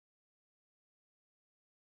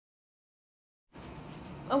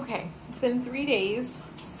Okay, it's been 3 days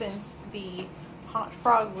since the hot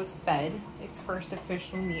frog was fed its first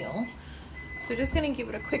official meal. So just gonna give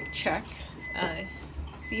it a quick check,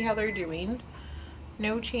 see how they're doing.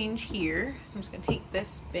 No change here. So I'm just gonna take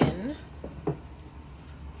this bin,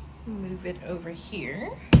 move it over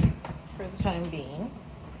here for the time being.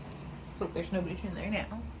 Hope there's nobody in there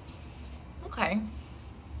now. Okay,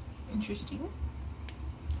 interesting.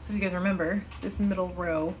 So if you guys remember, this middle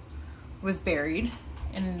row was buried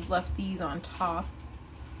and left these on top,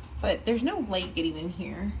 but there's no light getting in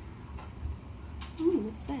here. Ooh,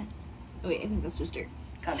 what's that? Oh wait, I think that's just dirt.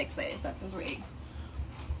 Got excited, thought those were eggs.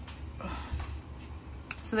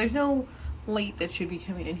 So there's no light that should be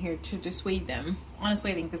coming in here to dissuade them.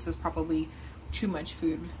 Honestly, I think this is probably too much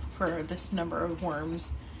food for this number of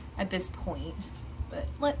worms at this point, but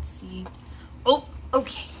let's see. Oh,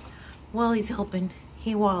 okay. Wally's helping.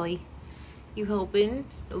 Hey, Wally, you helping?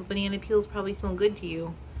 Those banana peels probably smell good to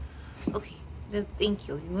you. Okay, thank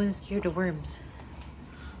you. You weren't scared of worms.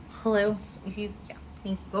 Hello? If you, yeah,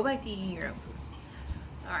 thank you. Go back to eating your own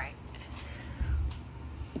food. All right.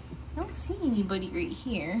 I don't see anybody right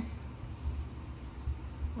here.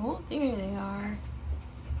 Oh, there they are.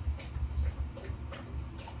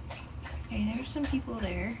 Okay, there's some people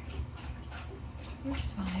there.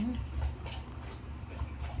 That's fine.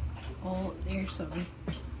 Oh, there's some.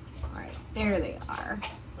 Alright, there they are.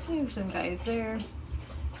 There's some guys there.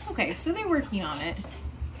 Okay, so they're working on it.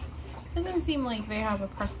 Doesn't seem like they have a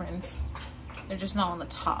preference. They're just not on the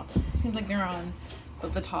top. Seems like they're on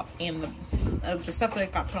both the top and the stuff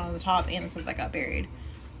that got put on the top and the stuff that got buried.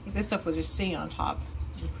 Like this stuff was just sitting on top.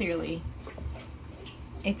 And clearly,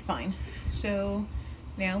 it's fine. So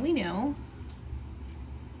now we know.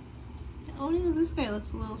 Oh no, this guy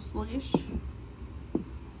looks a little sluggish.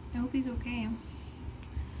 I hope he's okay.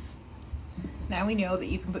 Now we know that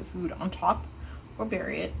you can put food on top or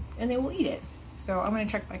bury it and they will eat it. So I'm going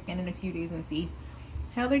to check back in a few days and see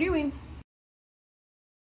how they're doing.